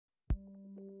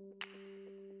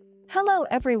Hello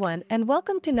everyone and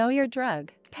welcome to Know Your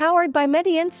Drug, powered by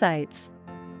MediInsights,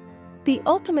 the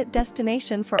ultimate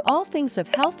destination for all things of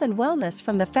health and wellness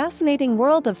from the fascinating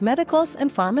world of medicals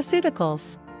and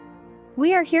pharmaceuticals.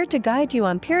 We are here to guide you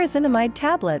on pyrazinamide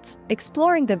tablets,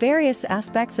 exploring the various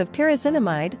aspects of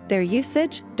pyrazinamide, their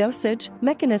usage, dosage,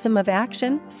 mechanism of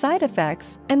action, side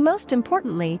effects, and most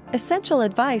importantly, essential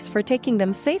advice for taking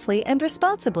them safely and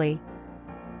responsibly.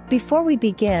 Before we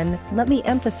begin, let me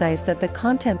emphasize that the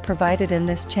content provided in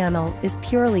this channel is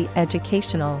purely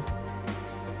educational.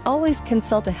 Always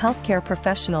consult a healthcare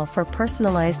professional for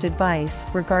personalized advice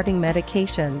regarding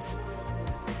medications.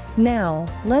 Now,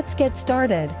 let's get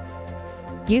started.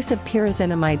 Use of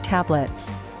pyrazinamide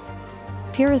tablets.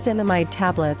 Pyrazinamide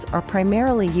tablets are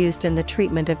primarily used in the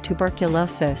treatment of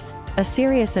tuberculosis, a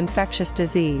serious infectious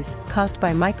disease caused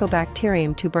by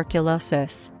Mycobacterium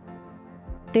tuberculosis.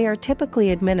 They are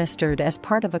typically administered as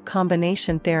part of a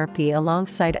combination therapy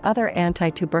alongside other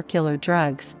anti-tubercular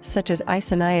drugs such as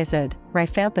isoniazid,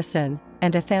 rifampicin,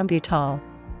 and ethambutol.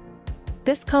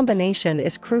 This combination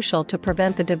is crucial to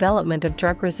prevent the development of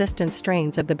drug-resistant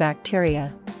strains of the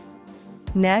bacteria.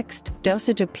 Next,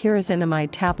 dosage of pyrazinamide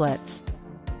tablets.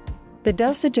 The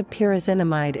dosage of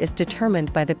pyrazinamide is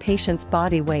determined by the patient's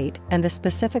body weight and the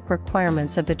specific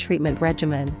requirements of the treatment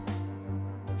regimen.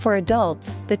 For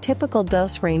adults, the typical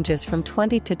dose ranges from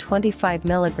 20 to 25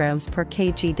 mg per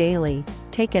kg daily,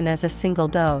 taken as a single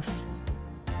dose.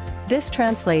 This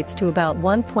translates to about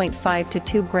 1.5 to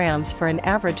 2 grams for an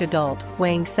average adult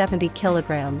weighing 70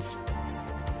 kilograms.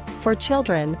 For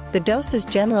children, the dose is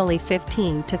generally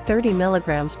 15 to 30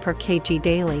 mg per kg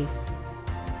daily.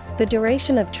 The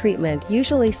duration of treatment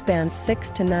usually spans 6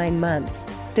 to 9 months,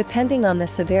 depending on the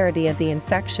severity of the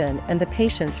infection and the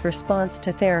patient's response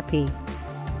to therapy.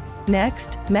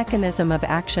 Next, mechanism of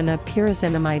action of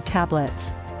pyrazinamide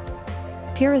tablets.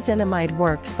 Pyrazinamide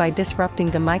works by disrupting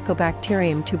the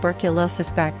Mycobacterium tuberculosis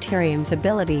bacterium's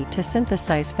ability to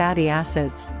synthesize fatty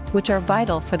acids, which are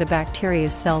vital for the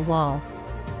bacteria's cell wall.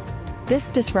 This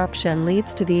disruption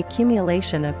leads to the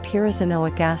accumulation of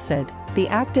pyrazinoic acid, the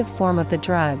active form of the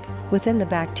drug, within the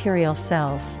bacterial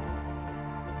cells.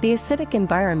 The acidic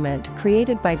environment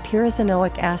created by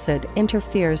pyrazinoic acid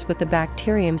interferes with the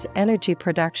bacterium's energy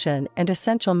production and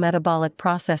essential metabolic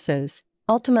processes,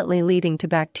 ultimately leading to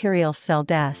bacterial cell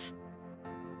death.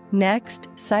 Next,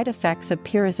 side effects of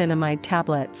pyrazinamide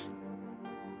tablets.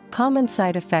 Common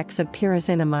side effects of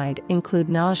pyrazinamide include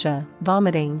nausea,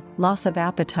 vomiting, loss of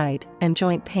appetite, and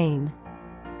joint pain.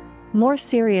 More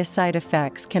serious side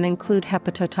effects can include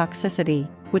hepatotoxicity,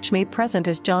 which may present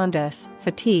as jaundice,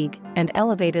 fatigue, and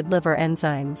elevated liver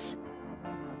enzymes.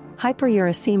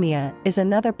 Hyperuricemia is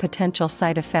another potential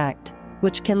side effect,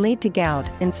 which can lead to gout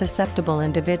in susceptible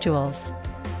individuals.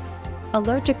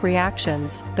 Allergic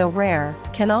reactions, though rare,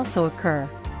 can also occur.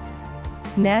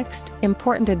 Next,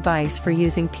 important advice for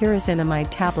using pyrazinamide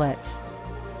tablets.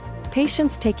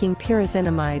 Patients taking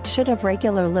pyrazinamide should have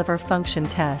regular liver function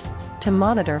tests to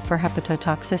monitor for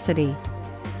hepatotoxicity.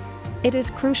 It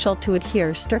is crucial to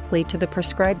adhere strictly to the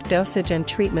prescribed dosage and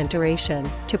treatment duration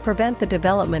to prevent the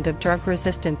development of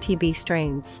drug-resistant TB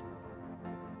strains.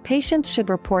 Patients should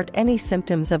report any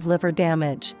symptoms of liver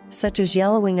damage, such as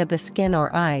yellowing of the skin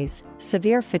or eyes,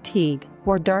 severe fatigue,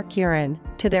 or dark urine,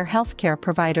 to their healthcare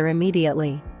provider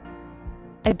immediately.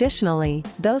 Additionally,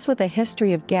 those with a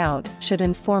history of gout should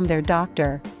inform their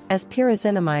doctor, as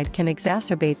pyrazinamide can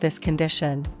exacerbate this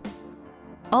condition.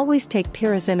 Always take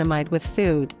pyrazinamide with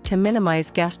food to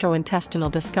minimize gastrointestinal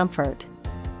discomfort.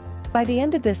 By the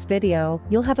end of this video,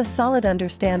 you'll have a solid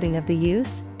understanding of the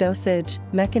use, dosage,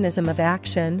 mechanism of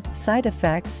action, side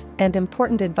effects, and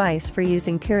important advice for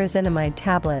using pyrazinamide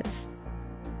tablets.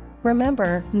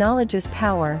 Remember, knowledge is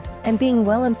power, and being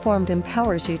well informed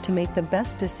empowers you to make the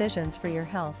best decisions for your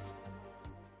health.